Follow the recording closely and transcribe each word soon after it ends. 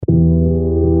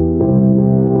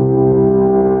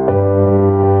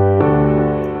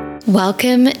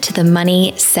Welcome to the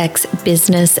Money, Sex,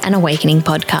 Business and Awakening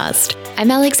podcast.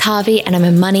 I'm Alex Harvey and I'm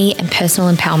a money and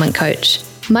personal empowerment coach.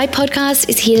 My podcast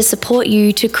is here to support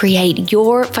you to create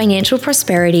your financial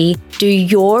prosperity, do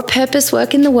your purpose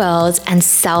work in the world, and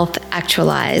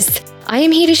self-actualize. I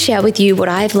am here to share with you what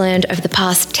I've learned over the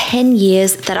past 10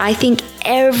 years that I think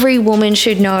every woman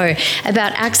should know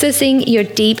about accessing your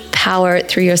deep power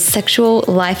through your sexual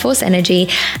life force energy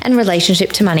and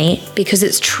relationship to money, because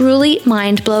it's truly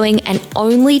mind-blowing and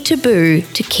only taboo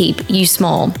to keep you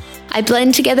small. I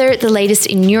blend together the latest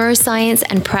in neuroscience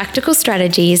and practical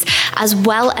strategies, as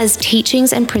well as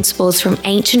teachings and principles from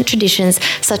ancient traditions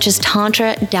such as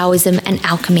Tantra, Taoism, and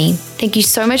alchemy. Thank you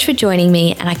so much for joining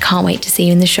me, and I can't wait to see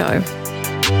you in the show.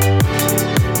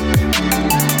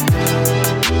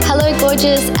 Hello,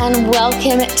 gorgeous, and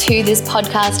welcome to this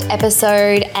podcast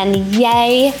episode. And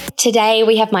yay, today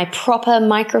we have my proper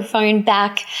microphone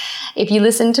back. If you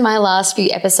listened to my last few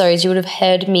episodes, you would have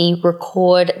heard me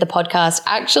record the podcast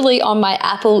actually on my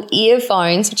Apple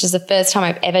earphones, which is the first time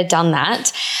I've ever done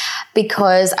that,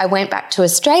 because I went back to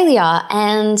Australia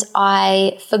and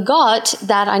I forgot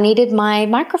that I needed my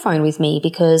microphone with me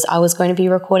because I was going to be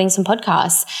recording some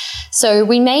podcasts. So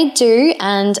we made do,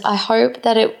 and I hope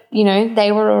that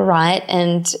they were all right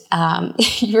and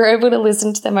you were able to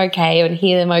listen to them okay and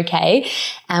hear them okay.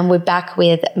 And we're back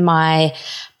with my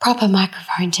proper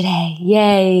microphone today.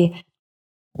 Yay.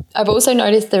 I've also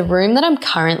noticed the room that I'm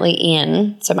currently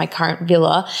in, so my current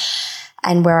villa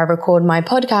and where I record my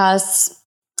podcasts,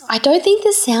 I don't think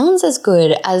this sounds as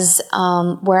good as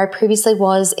where I previously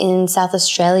was in South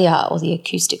Australia, or the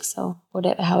acoustics, or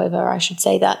whatever, however I should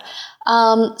say that.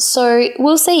 So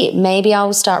we'll see. Maybe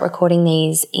I'll start recording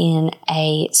these in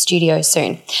a studio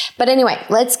soon. But anyway,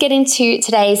 let's get into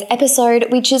today's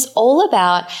episode, which is all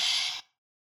about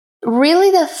really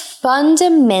the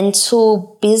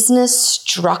fundamental business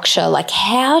structure, like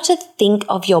how to think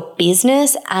of your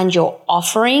business and your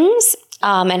offerings,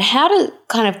 and how to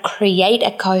kind of create a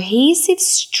cohesive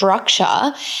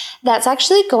structure that's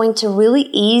actually going to really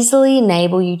easily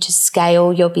enable you to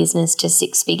scale your business to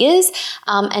six figures,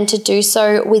 and to do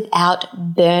so without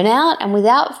burnout and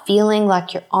without feeling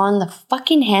like you're on the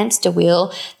fucking hamster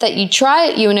wheel that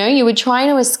you were trying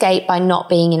to escape by not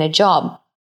being in a job.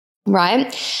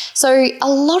 Right? So a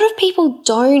lot of people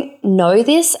don't know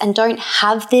this and don't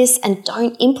have this and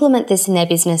don't implement this in their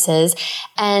businesses.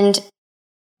 And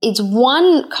it's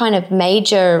one kind of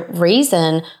major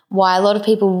reason why a lot of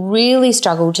people really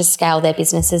struggle to scale their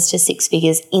businesses to six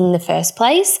figures in the first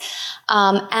place.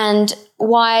 And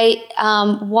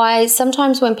why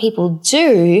sometimes when people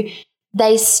do,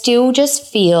 they still just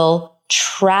feel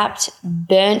trapped,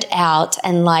 burnt out,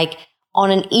 and like on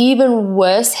an even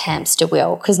worse hamster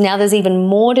wheel, because now there's even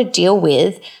more to deal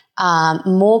with,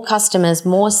 more customers,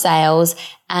 more sales,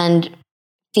 and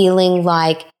feeling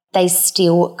like they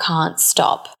still can't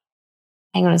stop.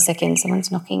 Hang on a second,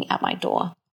 someone's knocking at my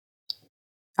door.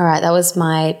 All right, that was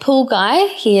my pool guy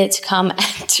here to come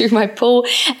to my pool.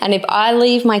 And if I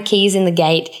leave my keys in the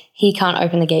gate, he can't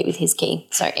open the gate with his key.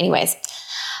 So anyways,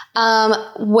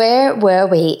 where were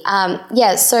we?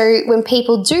 So when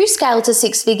people do scale to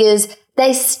six figures,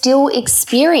 they still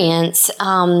experience,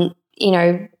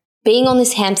 being on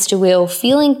this hamster wheel,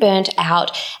 feeling burnt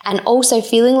out, and also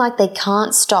feeling like they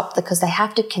can't stop because they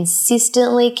have to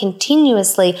consistently,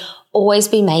 continuously always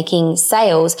be making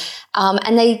sales.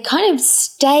 And they kind of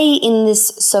stay in this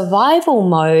survival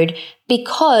mode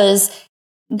because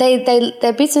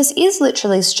their business is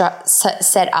literally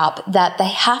set up that they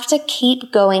have to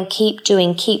keep going, keep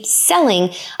doing, keep selling.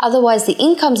 Otherwise, the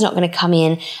income's not going to come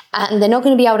in and they're not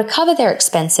going to be able to cover their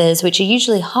expenses, which are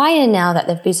usually higher now that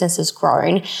their business has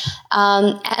grown.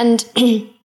 And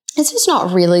it's just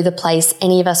not really the place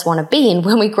any of us want to be in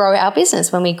when we grow our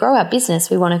business. When we grow our business,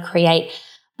 we want to create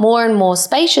more and more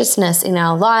spaciousness in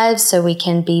our lives so we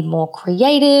can be more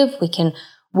creative, we can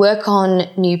work on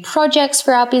new projects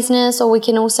for our business, or we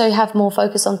can also have more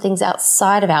focus on things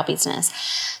outside of our business.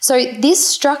 So this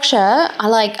structure,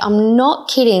 I'm not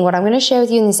kidding. What I'm going to share with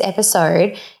you in this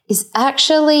episode is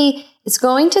actually, it's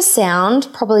going to sound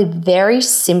probably very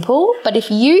simple, but if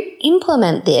you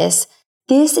implement this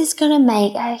is going to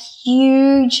make a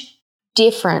huge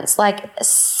difference, like a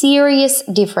serious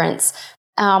difference,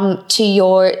 to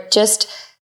your just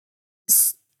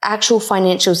actual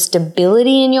financial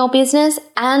stability in your business,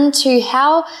 and to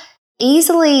how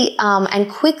easily and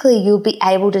quickly you'll be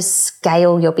able to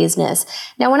scale your business.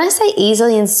 Now, when I say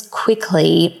easily and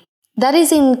quickly, that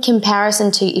is in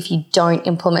comparison to if you don't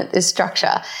implement this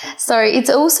structure. So it's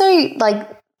also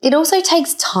it also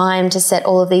takes time to set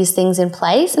all of these things in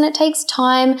place, and it takes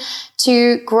time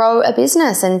to grow a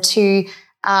business and to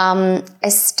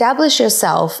establish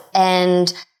yourself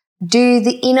and do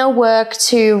the inner work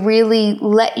to really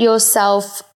put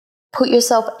yourself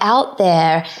out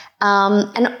there.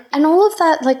 And all of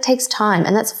that like takes time,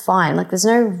 and that's fine. Like there's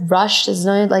no rush. There's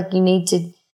no like you need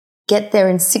to get there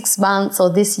in 6 months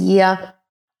or this year.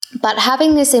 But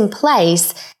having this in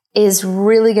place is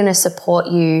really going to support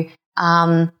you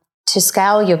to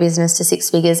scale your business to 6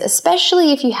 figures,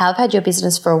 especially if you have had your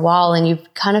business for a while and you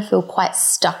kind of feel quite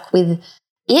stuck with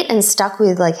it and stuck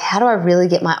with like, how do I really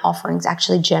get my offerings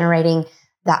actually generating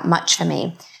that much for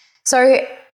me? So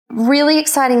really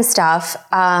exciting stuff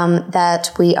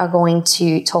that we are going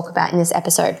to talk about in this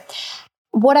episode.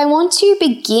 What I want to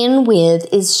begin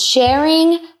with is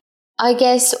sharing, I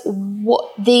guess,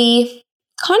 what the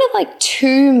kind of like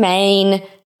two main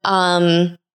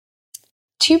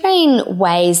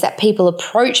ways that people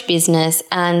approach business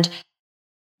and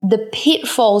the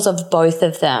pitfalls of both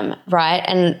of them, right?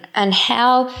 And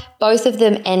how both of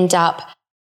them end up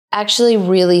actually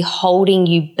really holding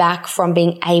you back from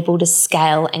being able to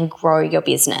scale and grow your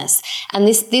business. And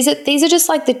these are just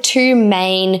like the two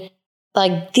main,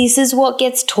 like this is what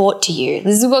gets taught to you.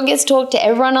 This is what gets taught to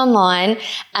everyone online.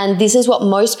 And this is what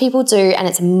most people do. And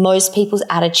it's most people's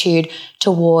attitude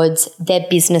towards their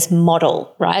business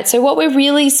model, right? So what we're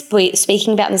really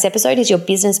speaking about in this episode is your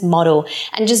business model.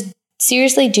 And just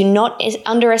seriously, do not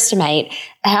underestimate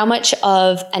how much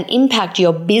of an impact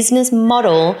your business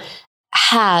model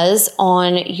has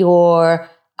on your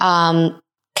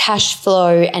cash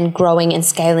flow and growing and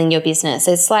scaling your business.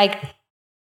 It's like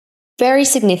very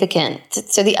significant.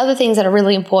 So the other things that are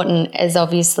really important is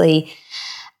obviously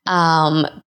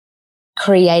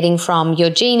creating from your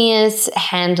genius,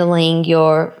 handling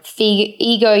your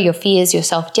ego, your fears, your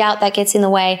self-doubt that gets in the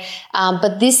way.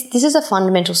 But this is a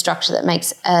fundamental structure that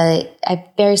makes a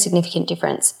very significant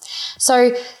difference.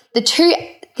 So the two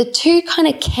kind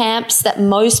of camps that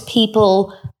most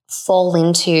people fall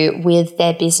into with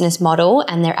their business model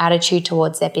and their attitude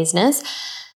towards their business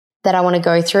that I want to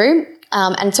go through.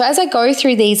 And so as I go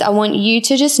through these, I want you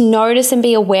to just notice and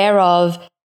be aware of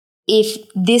if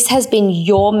this has been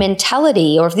your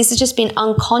mentality or if this has just been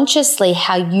unconsciously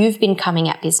how you've been coming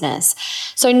at business.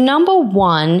 So number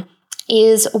one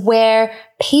is where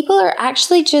people are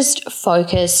actually just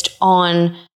focused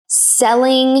on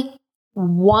selling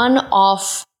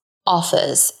one-off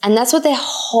offers. And that's what their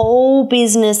whole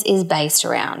business is based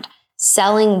around,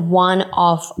 selling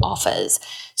one-off offers.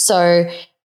 So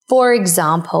for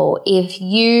example, if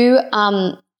you,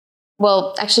 I'll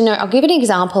give an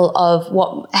example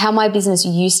of how my business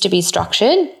used to be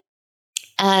structured,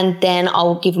 and then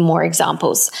I'll give more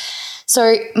examples.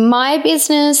 So my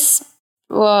business,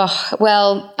 I was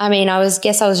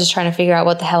just trying to figure out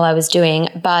what the hell I was doing,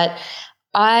 but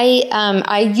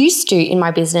I used to in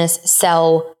my business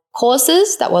sell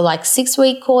courses that were like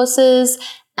 6-week courses,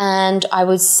 and I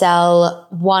would sell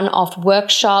one-off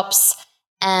workshops,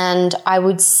 and I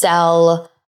would sell.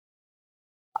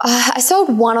 I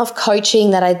sold one-off coaching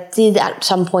that I did at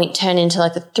some point turn into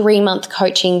like a 3-month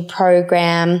coaching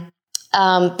program.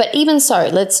 But even so,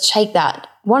 let's take that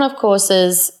one-off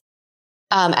courses,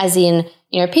 as in,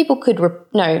 people could.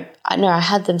 I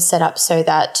had them set up so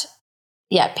that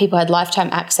people had lifetime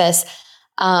access.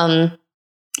 And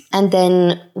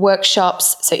then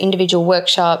workshops, so individual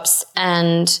workshops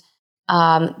and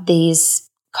these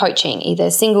coaching,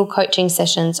 either single coaching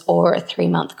sessions or a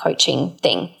 3-month coaching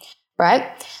thing, right?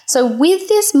 So with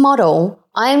this model,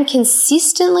 I am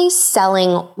consistently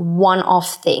selling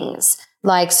one-off things.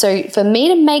 Like, so for me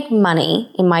to make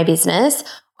money in my business,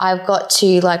 I've got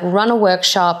to like run a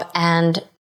workshop and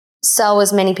sell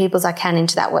as many people as I can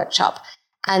into that workshop.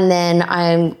 And then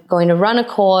I'm going to run a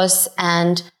course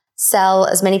and sell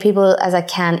as many people as I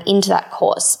can into that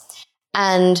course.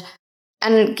 And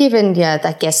given,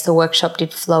 I guess the workshop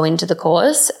did flow into the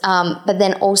course, but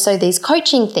then also these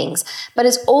coaching things. But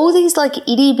it's all these like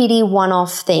itty bitty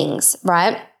one-off things,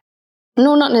 right?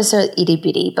 No, not necessarily itty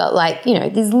bitty, but like,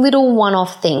 these little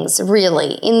one-off things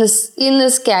really in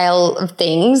the scale of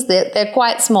things. They're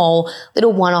quite small,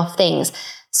 little one-off things.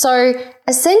 So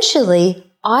essentially,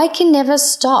 I can never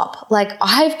stop. Like,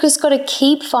 I've just got to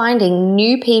keep finding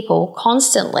new people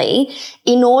constantly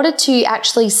in order to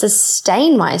actually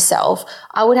sustain myself.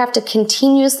 I would have to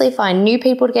continuously find new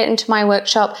people to get into my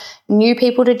workshop, new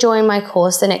people to join my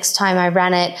course the next time I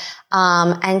ran it,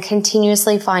 and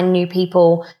continuously find new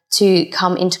people to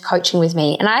come into coaching with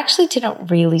me. And I actually didn't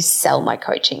really sell my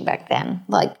coaching back then.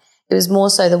 Like, it was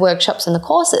more so the workshops and the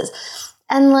courses.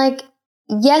 And like,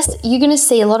 yes, you're going to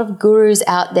see a lot of gurus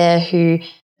out there who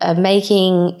are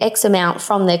making X amount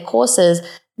from their courses.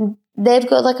 they've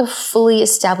got like a fully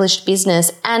established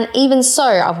business. And even so,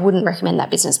 I wouldn't recommend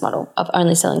that business model of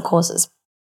only selling courses.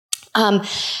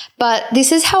 But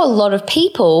this is how a lot of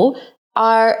people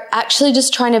are actually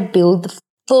just trying to build the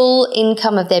full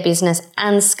income of their business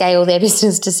and scale their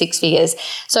business to 6 figures.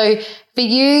 So for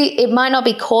you, it might not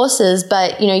be courses,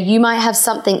 but you might have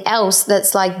something else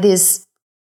that's like this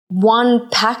one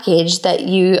package that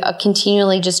you are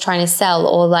continually just trying to sell,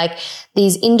 or like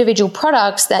these individual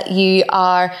products that you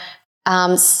are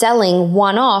selling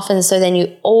one off. And so then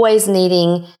you're always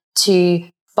needing to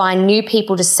find new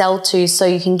people to sell to so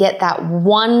you can get that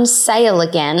one sale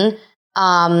again.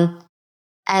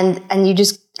 And you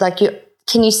just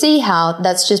can you see how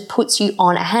that's just puts you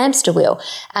on a hamster wheel?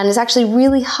 And it's actually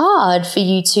really hard for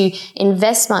you to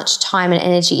invest much time and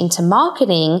energy into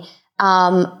marketing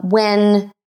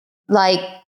when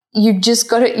you're just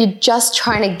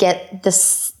trying to get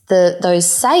those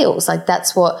sales. Like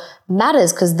that's what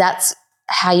matters, because that's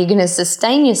how you're going to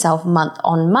sustain yourself month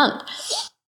on month.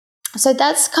 So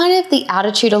that's kind of the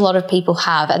attitude a lot of people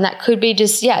have. And that could be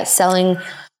just, selling,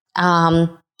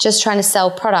 just trying to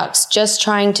sell products, just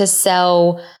trying to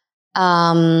sell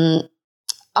artwork,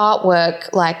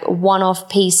 like one-off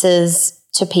pieces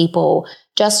to people,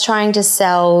 just trying to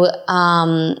sell,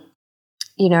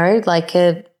 like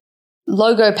a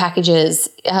logo packages.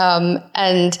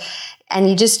 And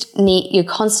you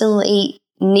constantly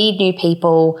need new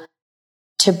people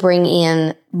to bring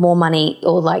in more money,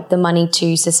 or like the money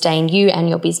to sustain you and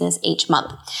your business each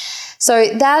month.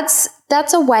 So that's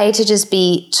a way to just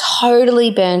be totally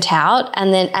burnt out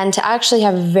and to actually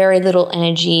have very little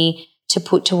energy to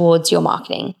put towards your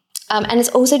marketing. And it's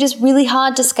also just really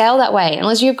hard to scale that way.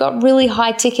 Unless you've got really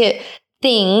high ticket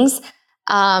things,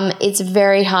 it's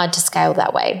very hard to scale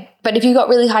that way. But if you've got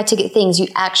really high ticket things, you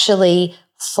actually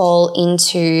fall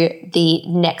into the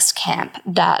next camp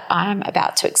that I'm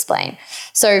about to explain.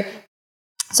 So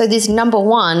this number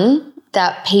one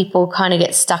that people kind of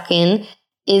get stuck in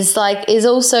is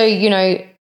also,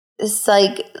 it's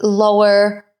like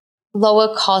lower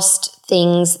cost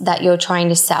things that you're trying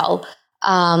to sell.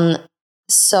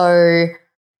 So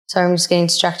I'm just getting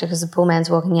distracted because the poor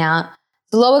man's walking out.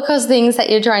 The lower cost things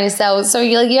that you're trying to sell. So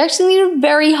you actually need a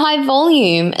very high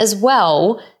volume as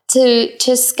well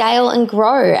to scale and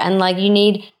grow, and you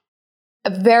need a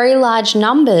very large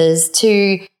numbers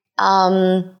to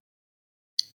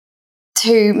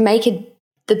make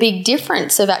the big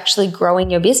difference of actually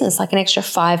growing your business. Like an extra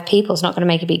 5 people is not going to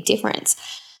make a big difference.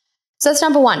 So that's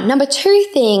number one. Number two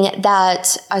thing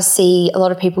that I see a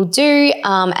lot of people do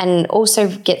and also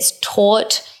gets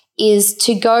taught is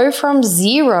to go from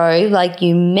zero, like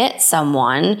you met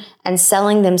someone, and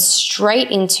selling them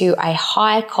straight into a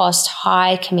high cost,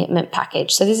 high commitment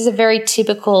package. So this is a very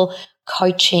typical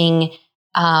coaching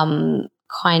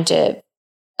kind of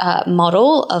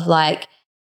model of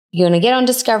you're going to get on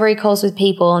discovery calls with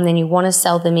people, and then you want to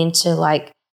sell them into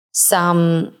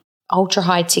some ultra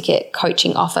high ticket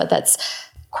coaching offer that's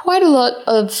quite a lot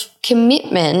of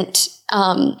commitment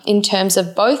in terms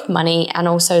of both money and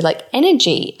also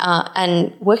energy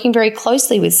and working very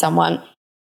closely with someone,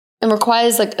 and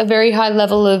requires a very high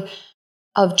level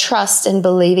of trust and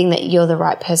believing that you're the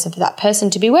right person for that person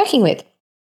to be working with.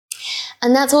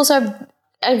 And that's also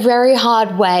a very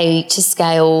hard way to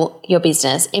scale your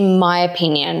business, in my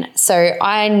opinion. So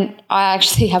I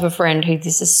actually have a friend who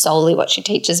this is solely what she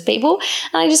teaches people,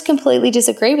 and I just completely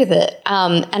disagree with it.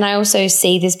 And I also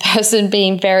see this person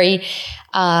being very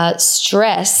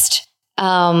stressed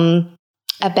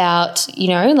about,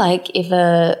 if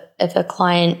a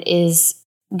client is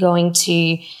going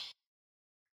to,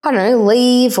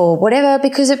 leave or whatever,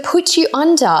 because it puts you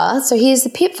under, so here's the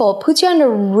pitfall, it puts you under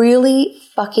really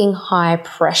fucking high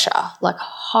pressure,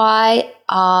 high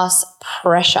ass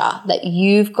pressure that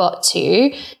you've got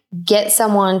to get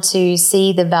someone to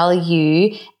see the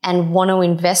value and want to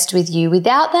invest with you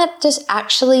without that just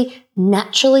actually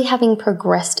naturally having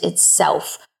progressed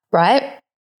itself, right?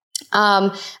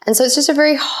 And so it's just a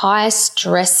very high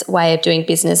stress way of doing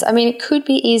business. I mean, it could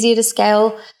be easier to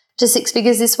scale to 6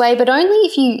 figures this way, but only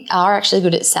if you are actually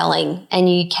good at selling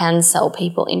and you can sell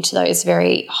people into those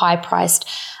very high priced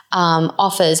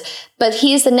offers. But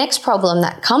here's the next problem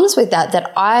that comes with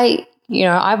that I've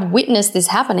witnessed this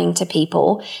happening to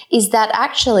people, is that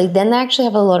actually then they actually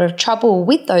have a lot of trouble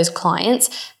with those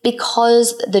clients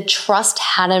because the trust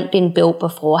hadn't been built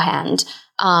beforehand.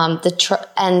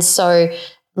 And so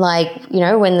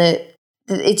when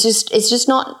it's just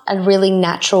not a really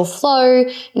natural flow.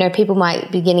 People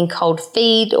might be getting cold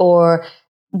feet, or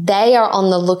they are on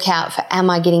the lookout for, am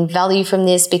I getting value from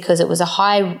this? Because it was a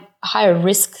high higher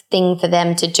risk thing for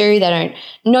them to do. They don't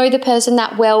know the person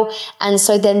that well. And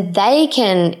so then they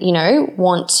can,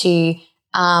 want to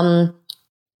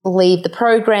leave the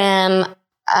program,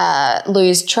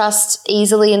 lose trust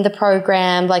easily in the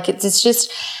program. Like it's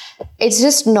just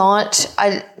not,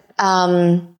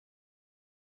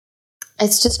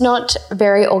 it's just not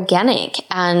very organic.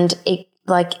 And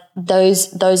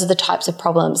those are the types of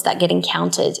problems that get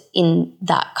encountered in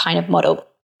that kind of model.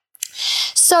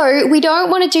 So we don't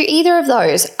want to do either of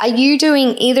those. Are you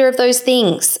doing either of those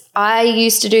things? I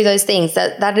used to do those things.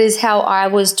 That is how I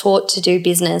was taught to do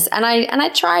business. And I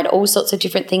tried all sorts of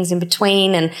different things in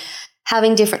between and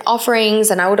having different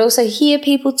offerings. And I would also hear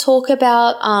people talk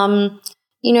about,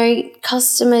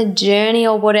 customer journey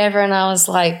or whatever. And I was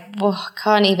like, well, I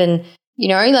can't even,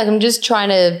 I'm just trying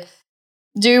to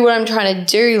do what I'm trying to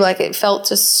do. Like, it felt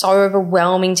just so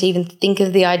overwhelming to even think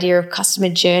of the idea of customer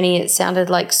journey. It sounded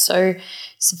like so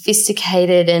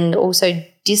sophisticated and also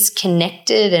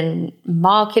disconnected and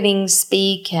marketing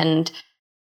speak and,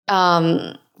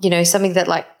 something that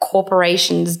like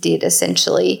corporations did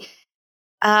essentially.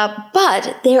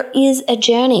 But there is a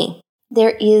journey.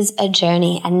 There is a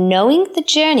journey, and knowing the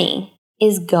journey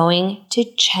is going to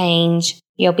change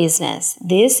your business.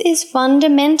 This is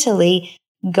fundamentally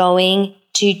going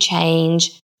to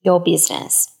change your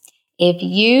business. If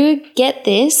you get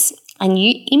this and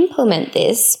you implement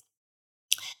this,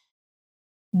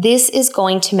 this is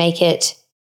going to make it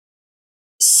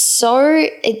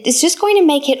it's just going to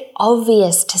make it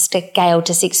obvious to scale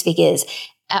to six figures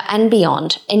and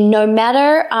beyond. And no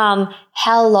matter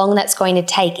how long that's going to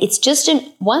take, it's just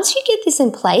once you get this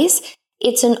in place,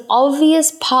 it's an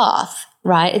obvious path,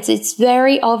 right? It's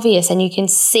very obvious, and you can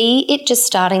see it just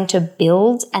starting to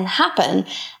build and happen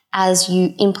as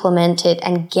you implement it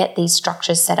and get these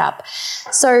structures set up.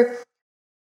 So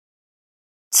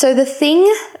the thing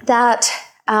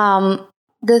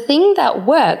that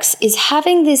works is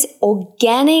having this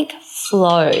organic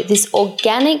flow, this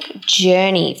organic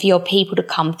journey for your people to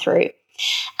come through.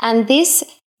 And this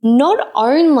not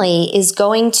only is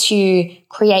going to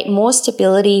create more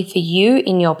stability for you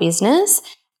in your business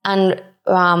and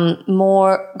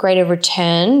more greater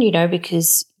return,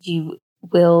 because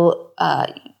you'll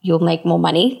make more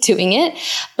money doing it,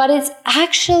 but it's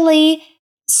actually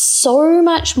so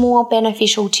much more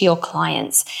beneficial to your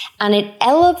clients, and it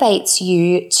elevates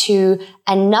you to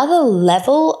another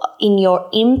level in your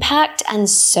impact and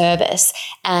service.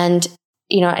 And,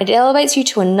 it elevates you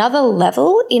to another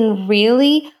level in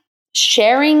really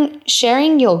sharing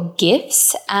your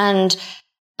gifts and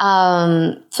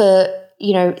for,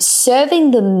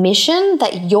 serving the mission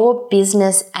that your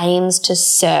business aims to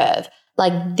serve.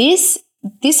 Like this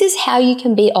is how you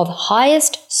can be of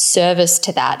highest service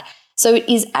to that. So it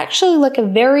is actually like a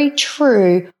very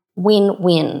true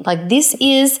win-win. Like, this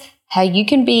is how you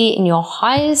can be in your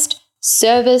highest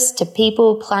service to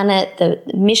people, planet, the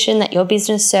mission that your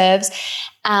business serves.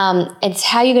 It's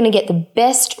how you're going to get the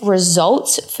best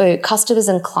results for customers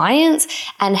and clients,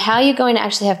 and how you're going to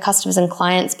actually have customers and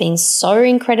clients being so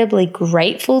incredibly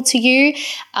grateful to you,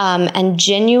 and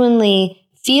genuinely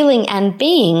feeling and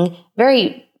being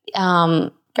very,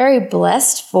 very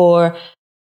blessed for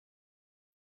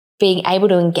being able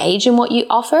to engage in what you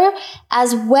offer,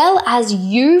 as well as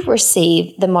you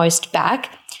receive the most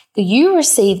back. You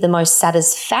receive the most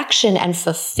satisfaction and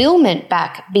fulfillment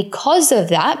back because of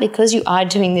that, because you are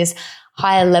doing this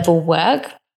higher level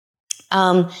work,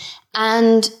 and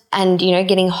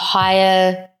getting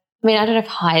higher. I mean, I don't know if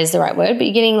higher is the right word, but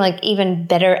you're getting like even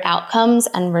better outcomes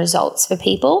and results for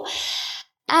people,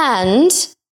 and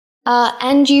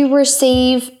you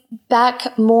receive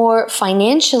back more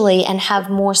financially and have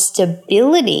more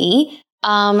stability,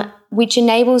 which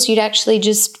enables you to actually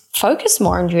just focus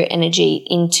more of your energy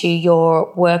into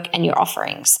your work and your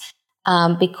offerings,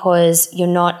 because you're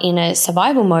not in a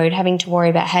survival mode having to worry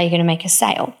about how you're going to make a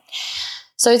sale.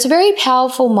 So it's a very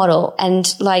powerful model and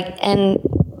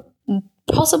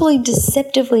possibly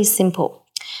deceptively simple.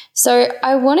 So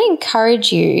I want to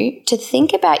encourage you to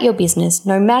think about your business,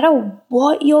 no matter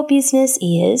what your business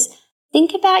is.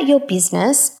 Think about your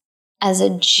business as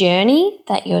a journey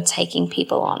that you're taking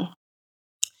people on.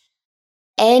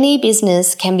 Any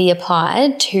business can be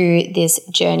applied to this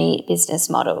journey business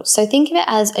model. So think of it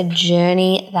as a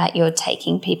journey that you're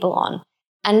taking people on.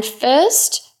 And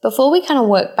first, before we kind of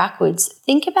work backwards,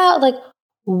 think about like,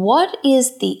 what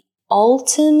is the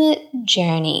ultimate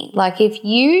journey? Like, if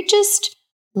you just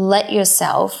let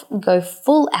yourself go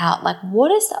full out, like,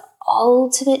 what is the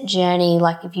ultimate journey?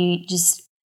 Like, if you just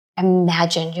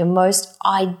imagine your most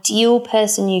ideal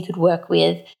person you could work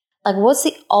with, like, what's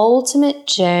the ultimate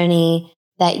journey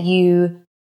that you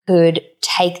could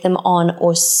take them on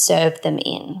or serve them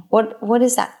in? What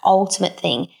is that ultimate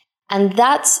thing? And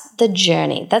that's the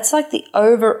journey. That's like the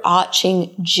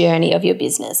overarching journey of your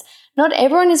business. Not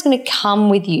everyone is going to come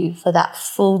with you for that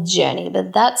full journey,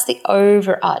 but that's the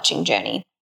overarching journey.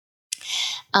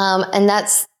 And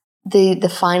that's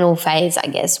the final phase, I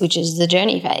guess, which is the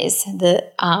journey phase.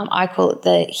 I call it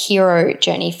the hero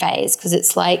journey phase, because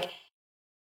it's like,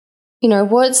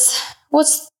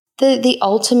 what's the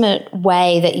ultimate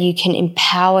way that you can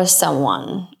empower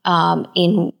someone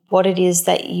in what it is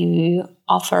that you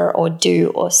offer or do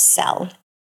or sell.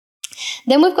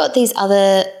 Then we've got these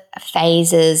other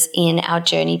phases in our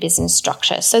journey business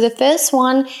structure. So the first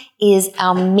one is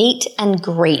our meet and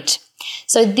greet.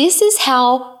 So this is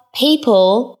how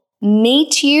people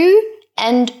meet you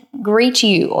and greet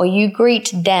you, or you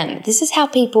greet them. This is how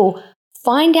people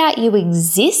find out you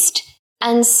exist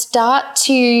and start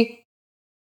to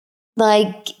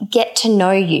get to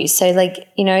know you. So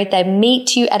they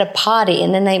meet you at a party,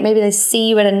 and then maybe they see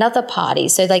you at another party.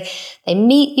 So they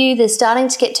meet you, they're starting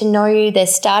to get to know you, they're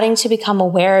starting to become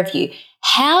aware of you.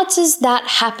 How does that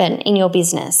happen in your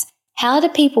business? How do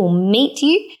people meet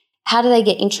you? How do they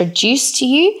get introduced to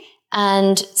you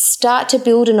and start to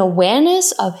build an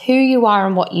awareness of who you are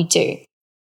and what you do?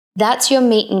 That's your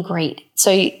meet and greet.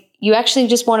 So you actually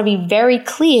just want to be very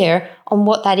clear on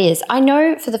what that is. I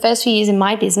know for the first few years in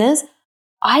my business,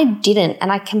 I didn't,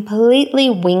 and I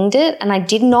completely winged it, and I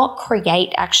did not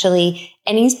create actually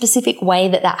any specific way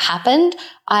that happened.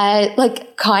 I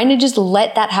kind of just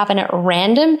let that happen at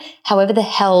random, however the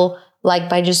hell,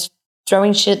 by just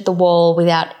throwing shit at the wall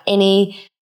without any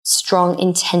strong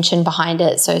intention behind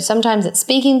it. So sometimes it's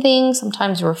speaking things,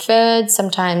 sometimes referred,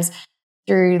 sometimes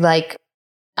through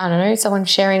someone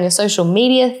sharing a social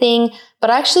media thing, but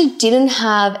I actually didn't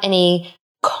have any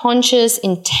conscious,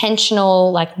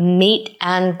 intentional, meet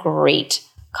and greet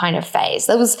kind of phase.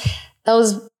 That was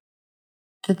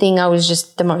the thing I was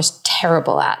just the most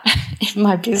terrible at in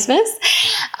my business.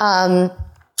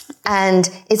 And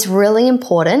it's really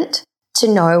important to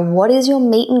know, what is your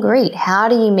meet and greet? How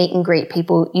do you meet and greet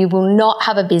people? You will not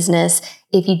have a business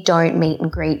if you don't meet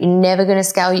and greet. You're never going to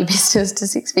scale your business to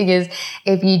 6 figures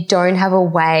if you don't have a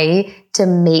way to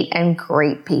meet and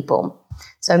greet people.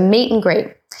 So meet and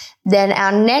greet. Then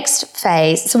our next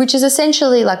phase, which is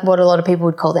essentially what a lot of people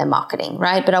would call their marketing,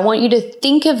 right? But I want you to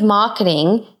think of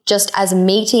marketing just as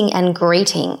meeting and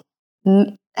greeting.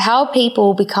 How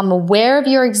people become aware of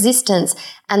your existence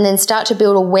and then start to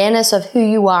build awareness of who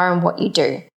you are and what you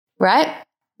do, right?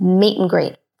 Meet and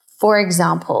greet. For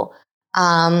example,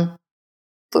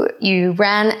 you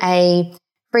ran a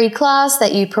free class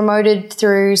that you promoted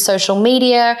through social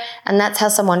media, and that's how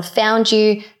someone found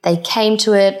you. They came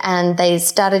to it and they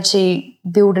started to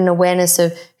build an awareness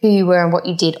of who you were and what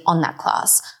you did on that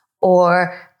class.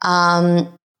 Or,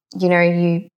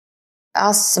 you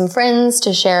asked some friends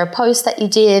to share a post that you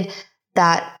did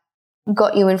that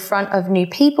got you in front of new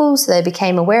people, so they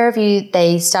became aware of you.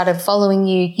 They started following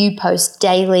you. You post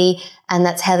daily, and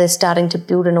that's how they're starting to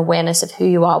build an awareness of who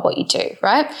you are, what you do,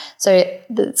 right? So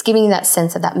it's giving you that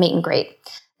sense of that meet and greet.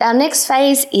 Our next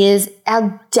phase is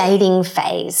our dating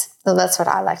phase. So that's what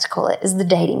I like to call it, is the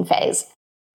dating phase.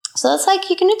 So that's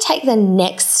you're going to take the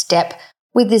next step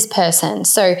with this person.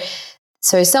 So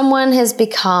someone has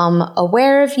become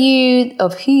aware of you,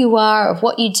 of who you are, of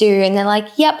what you do, and they're like,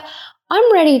 yep,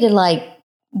 I'm ready to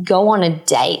go on a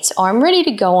date, or I'm ready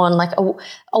to go on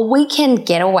a weekend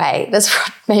getaway. That's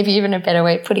maybe even a better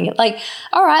way of putting it.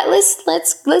 All right,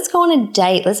 let's go on a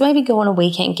date. Let's maybe go on a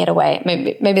weekend getaway.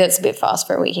 Maybe that's a bit fast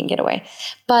for a weekend getaway.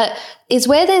 But it's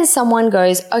where then someone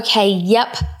goes, okay,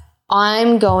 yep,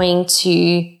 I'm going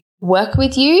to work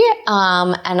with you,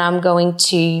 and I'm going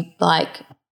to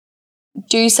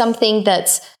do something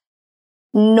that's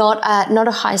not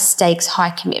a high stakes, high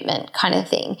commitment kind of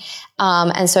thing.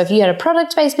 And so if you had a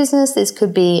product-based business, this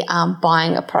could be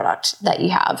buying a product that you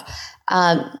have.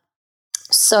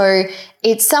 So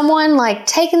it's someone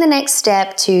taking the next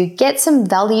step to get some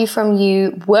value from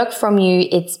you, work from you.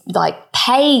 It's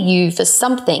pay you for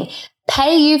something,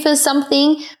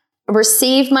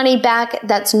 receive money back.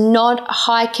 That's not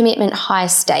high commitment, high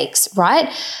stakes, right?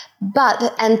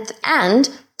 But, and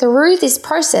through this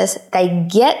process, they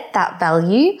get that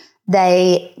value.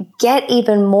 They get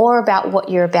even more about what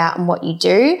you're about and what you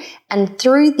do. And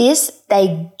through this,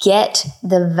 they get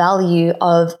the value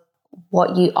of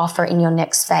what you offer in your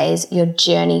next phase, your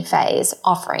journey phase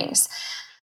offerings.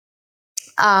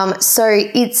 So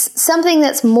it's something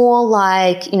that's more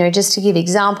just to give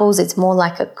examples, it's more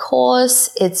like a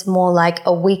course. It's more like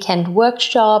a weekend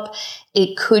workshop.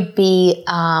 It could be,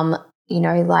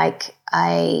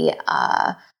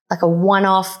 like a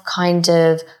one-off kind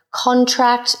of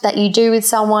contract that you do with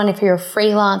someone. If you're a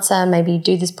freelancer, maybe you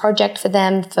do this project for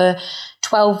them for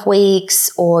 12 weeks,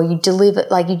 or you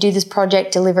do this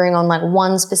project delivering on like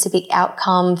one specific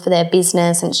outcome for their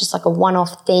business, and it's just like a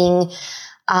one-off thing.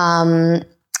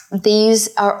 These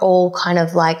are all kind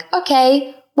of like,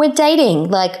 okay, we're dating.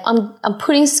 Like I'm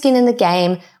putting skin in the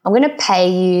game. I'm going to pay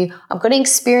you. I'm going to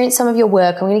experience some of your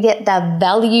work. I'm going to get that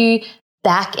value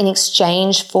back in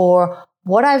exchange for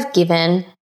what I've given.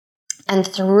 And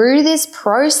through this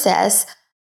process,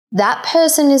 that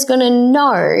person is going to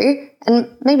know,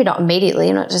 and maybe not immediately,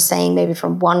 I'm not just saying maybe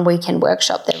from one weekend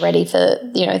workshop they're ready for,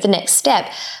 the next step,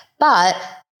 but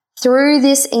through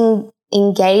this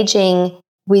engaging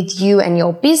with you and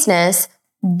your business,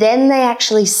 then they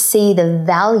actually see the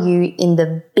value in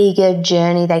the bigger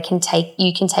journey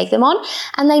you can take them on.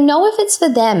 And they know if it's for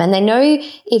them, and they know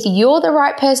if you're the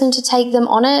right person to take them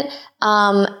on it.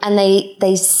 And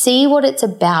they see what it's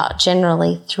about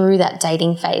generally through that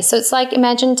dating phase. So it's like,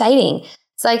 imagine dating.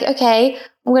 It's like, okay,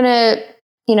 I'm going to,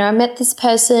 I met this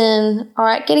person. All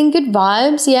right. Getting good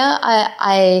vibes. Yeah.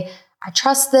 I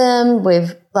trust them.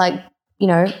 We've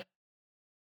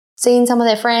seen some of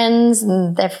their friends,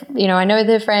 and I know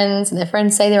their friends, and their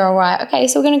friends say they're all right. Okay.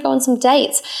 So we're going to go on some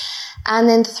dates. And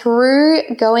then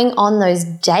through going on those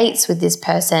dates with this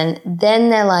person, then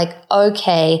they're like,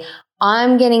 okay,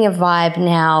 I'm getting a vibe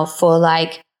now for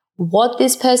like what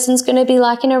this person's going to be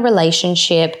like in a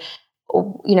relationship,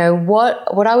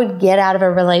 what I would get out of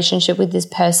a relationship with this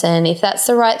person, if that's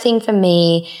the right thing for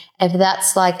me, if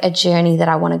that's like a journey that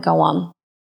I want to go on.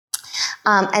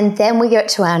 And then we get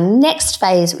to our next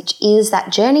phase, which is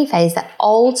that journey phase, that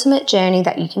ultimate journey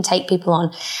that you can take people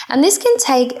on. And this can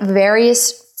take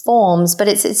various forms, but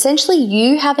it's essentially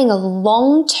you having a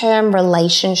long-term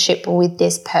relationship with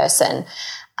this person.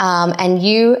 And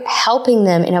you helping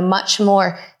them in a much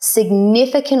more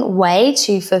significant way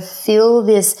to fulfill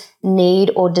this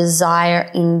need or desire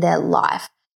in their life.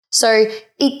 So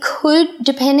it could,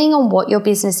 depending on what your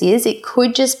business is, it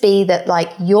could just be that like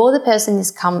you're the person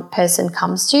this person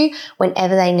comes to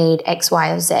whenever they need X, Y,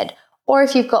 or Z. Or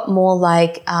if you've got more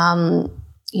like,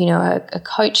 a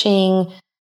coaching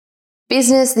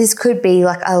business, this could be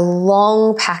like a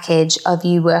long package of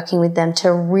you working with them to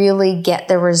really get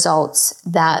the results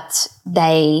that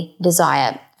they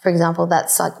desire. For example,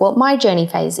 that's like what my journey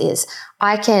phase is.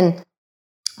 I can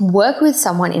work with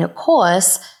someone in a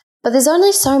course, but there's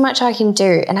only so much I can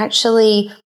do. And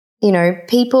actually,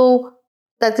 people,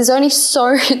 like there's only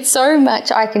so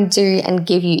much I can do and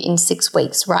give you in 6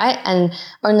 weeks, right? And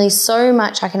only so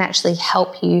much I can actually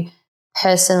help you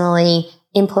personally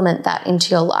implement that into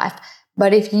your life.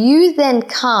 But if you then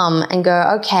come and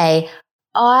go, okay,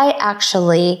 I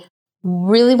actually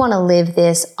really want to live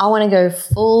this. I want to go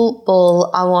full bull.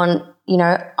 I want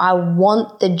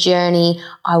the journey.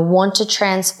 I want to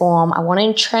transform. I want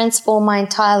to transform my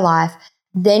entire life.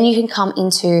 Then you can come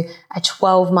into a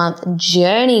 12-month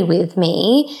journey with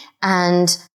me,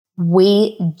 and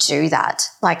we do that.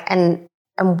 And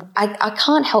I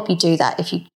can't help you do that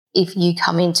if you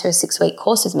come into a 6-week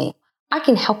course with me. I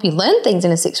can help you learn things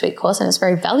in a 6-week course, and it's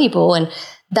very valuable. And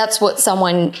that's what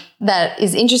someone that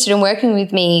is interested in working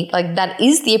with me, like that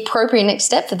is the appropriate next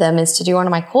step for them, is to do one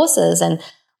of my courses and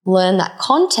learn that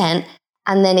content.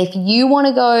 And then if you want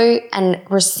to go and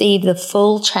receive the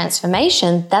full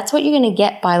transformation, that's what you're going to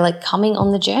get by like coming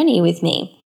on the journey with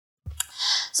me.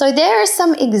 So there are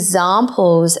some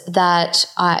examples that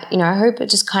I hope it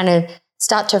just kind of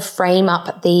start to frame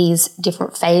up these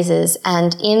different phases.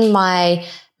 And in my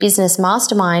business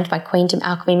mastermind, my Quantum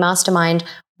Alchemy Mastermind,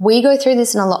 we go through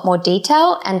this in a lot more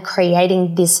detail and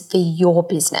creating this for your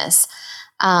business.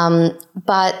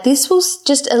 But this will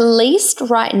just at least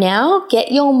right now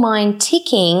get your mind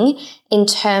ticking in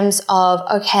terms of,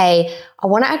 okay, I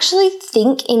want to actually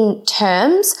think in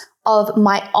terms of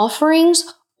my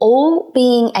offerings all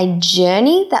being a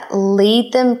journey that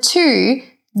lead them to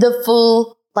the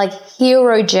full like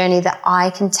hero journey that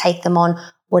I can take them on,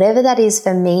 whatever that is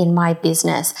for me in my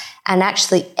business. And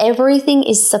actually everything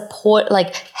is support,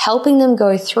 like helping them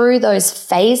go through those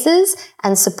phases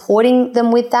and supporting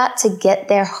them with that to get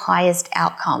their highest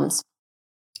outcomes.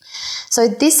 So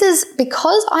this is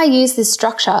because I use this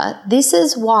structure. This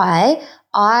is why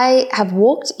I have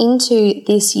walked into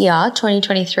this year,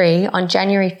 2023, on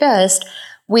January 1st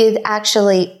with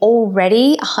actually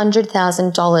already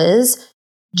 $100,000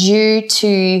 due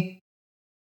to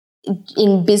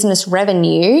in business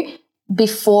revenue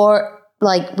before,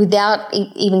 like without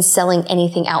even selling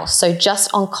anything else. So just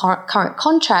on current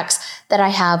contracts that I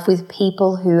have with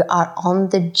people who are on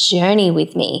the journey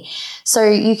with me. So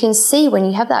you can see when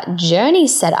you have that journey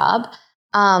set up,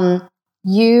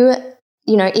 it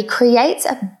creates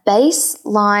a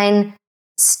baseline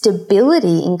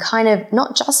stability in kind of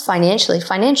not just financially,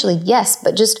 yes,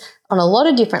 but just on a lot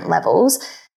of different levels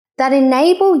that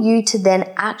enable you to then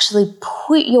actually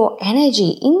put your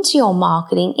energy into your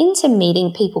marketing, into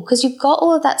meeting people, because you've got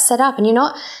all of that set up and you're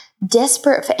not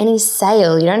desperate for any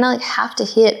sale. You don't like have to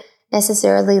hit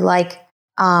necessarily like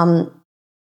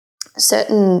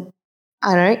certain,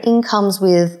 incomes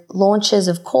with launches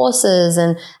of courses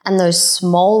and those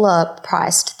smaller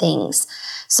priced things.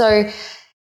 So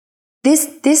having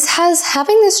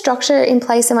this structure in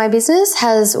place in my business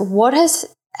has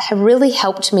really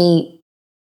helped me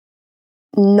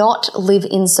not live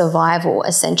in survival,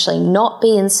 essentially, not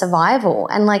be in survival.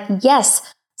 And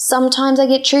yes, sometimes I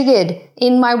get triggered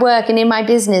in my work and in my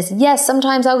business. Yes,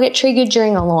 sometimes I'll get triggered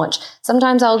during a launch.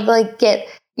 Sometimes I'll get,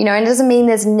 and it doesn't mean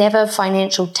there's never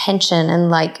financial tension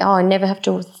and I never have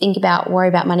to worry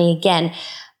about money again.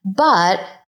 But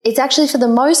it's actually for the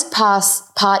most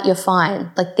part, you're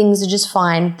fine. Things are just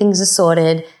fine. Things are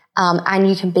sorted. And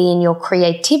you can be in your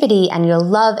creativity and your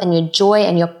love and your joy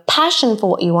and your passion for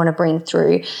what you want to bring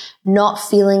through, not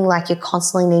feeling like you're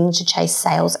constantly needing to chase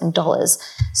sales and dollars.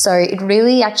 So it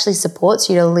really actually supports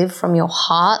you to live from your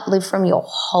heart, live from your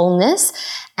wholeness,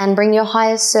 and bring your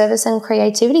highest service and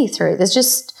creativity through. There's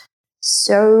just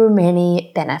so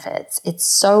many benefits. It's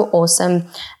so awesome.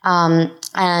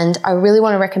 And I really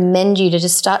want to recommend you to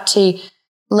just start to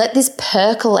let this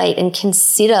percolate and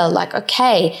consider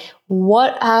okay,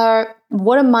 what are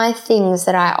my things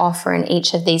that I offer in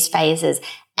each of these phases?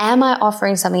 Am I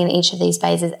offering something in each of these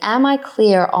phases? Am I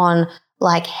clear on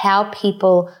how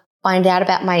people find out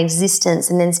about my existence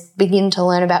and then begin to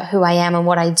learn about who I am and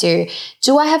what I do?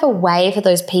 Do I have a way for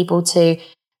those people to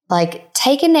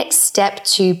take a next step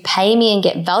to pay me and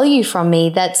get value from me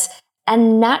that's a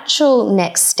natural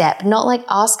next step, not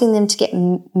asking them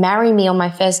to marry me on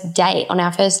our first date. And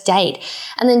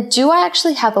then do I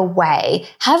actually have a way?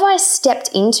 Have I stepped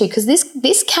into, because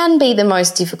this can be the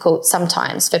most difficult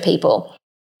sometimes for people.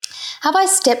 Have I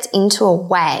stepped into a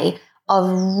way of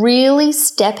really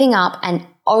stepping up and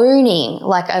owning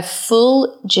a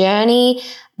full journey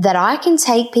that I can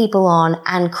take people on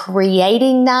and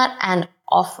creating that and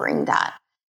offering that,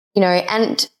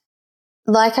 and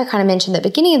like I kind of mentioned at the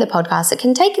beginning of the podcast, it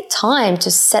can take time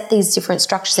to set these different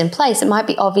structures in place. It might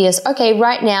be obvious, okay,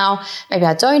 right now, maybe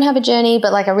I don't have a journey,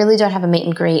 but I really don't have a meet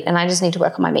and greet and I just need to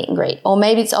work on my meet and greet. Or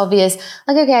maybe it's obvious,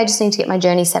 okay, I just need to get my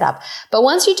journey set up. But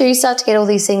once you do start to get all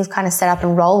these things kind of set up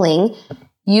and rolling,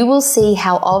 you will see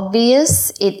how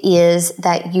obvious it is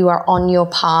that you are on your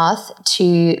path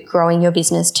to growing your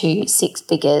business to 6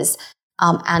 figures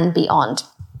and beyond.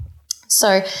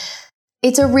 So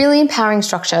it's a really empowering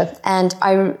structure, and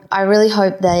I really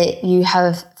hope that you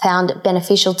have found it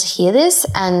beneficial to hear this,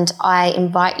 and I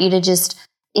invite you to just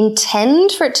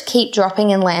intend for it to keep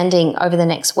dropping and landing over the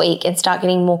next week and start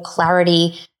getting more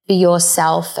clarity for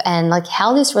yourself and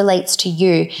how this relates to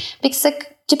you. Because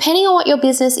depending on what your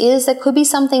business is, there could be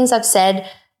some things I've said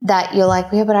that you're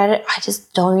yeah, but I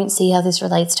just don't see how this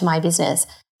relates to my business.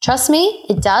 Trust me,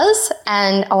 it does.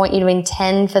 And I want you to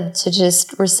intend to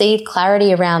just receive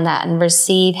clarity around that and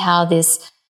receive how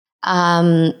this,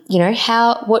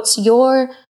 what's your,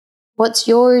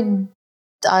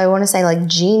 I want to say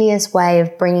genius way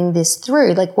of bringing this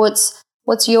through.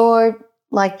 What's your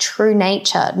true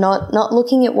nature, not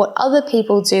looking at what other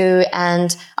people do.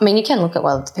 And you can look at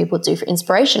what other people do for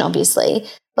inspiration, obviously,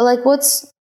 but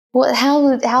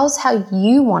how's how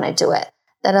you want to do it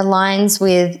that aligns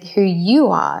with who you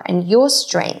are and your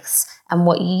strengths and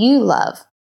what you love.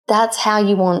 That's how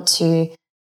you want to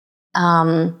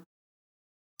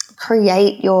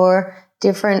create your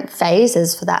different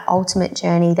phases for that ultimate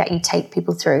journey that you take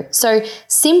people through. So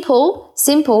simple,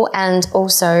 and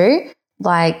also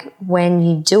when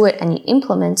you do it and you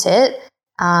implement it,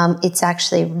 it's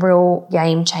actually a real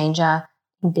game changer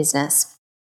in business.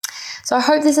 So I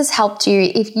hope this has helped you.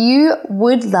 If you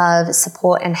would love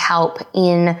support and help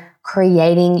in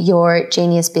creating your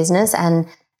genius business and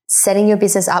setting your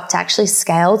business up to actually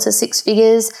scale to 6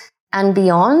 figures and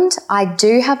beyond, I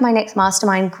do have my next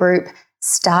mastermind group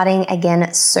starting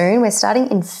again soon. We're starting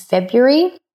in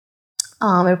February.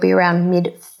 It'll be around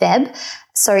mid-Feb.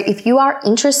 So if you're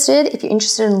interested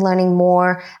in learning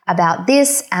more about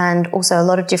this and also a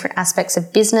lot of different aspects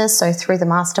of business, so through the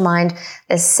mastermind,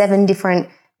 there's 7 different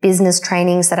business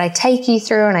trainings that I take you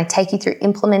through, and I take you through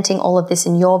implementing all of this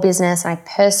in your business. And I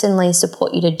personally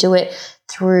support you to do it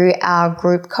through our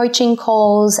group coaching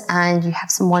calls, and you have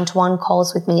some one-to-one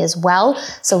calls with me as well.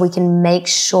 So we can make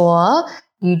sure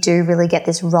you do really get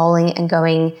this rolling and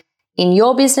going in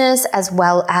your business, as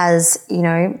well as,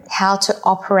 how to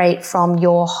operate from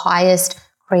your highest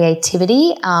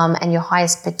creativity and your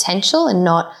highest potential, and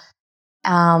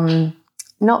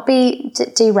not be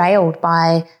derailed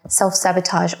by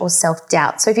self-sabotage or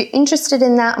self-doubt. So if you're interested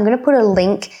in that, I'm going to put a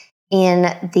link in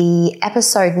the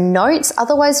episode notes.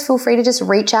 Otherwise, feel free to just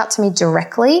reach out to me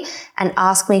directly and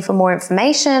ask me for more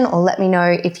information, or let me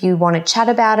know if you want to chat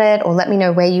about it, or let me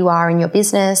know where you are in your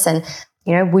business and,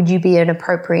 would you be an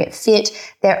appropriate fit?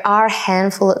 There are a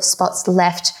handful of spots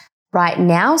left right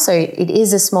now. So it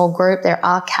is a small group. There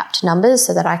are capped numbers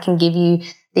so that I can give you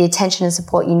the attention and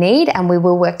support you need. And we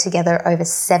will work together over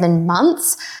 7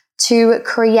 months to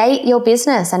create your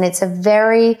business. And it's a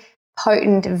very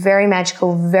potent, very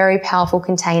magical, very powerful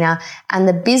container. And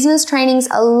the business trainings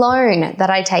alone that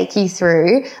I take you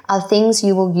through are things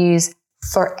you will use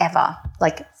forever,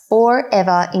 like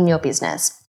forever in your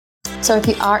business. So if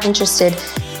you are interested,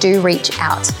 do reach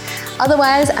out.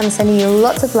 Otherwise, I'm sending you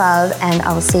lots of love, and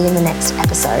I will see you in the next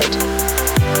episode.